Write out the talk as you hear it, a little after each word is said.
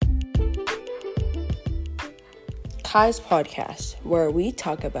Kai's podcast, where we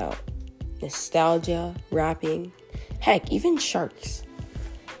talk about nostalgia, rapping, heck, even sharks,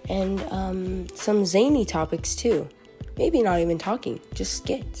 and some zany topics too. Maybe not even talking, just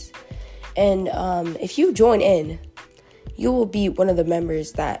skits. And if you join in, you will be one of the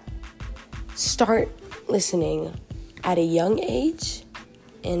members that start listening at a young age,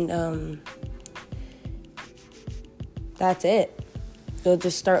 and that's it. You'll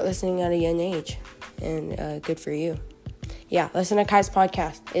just start listening at a young age, and good for you. Yeah, listen to Kai's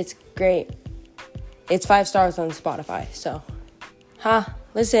podcast. It's great. It's 5 stars on Spotify, so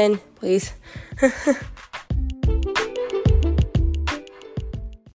listen, please.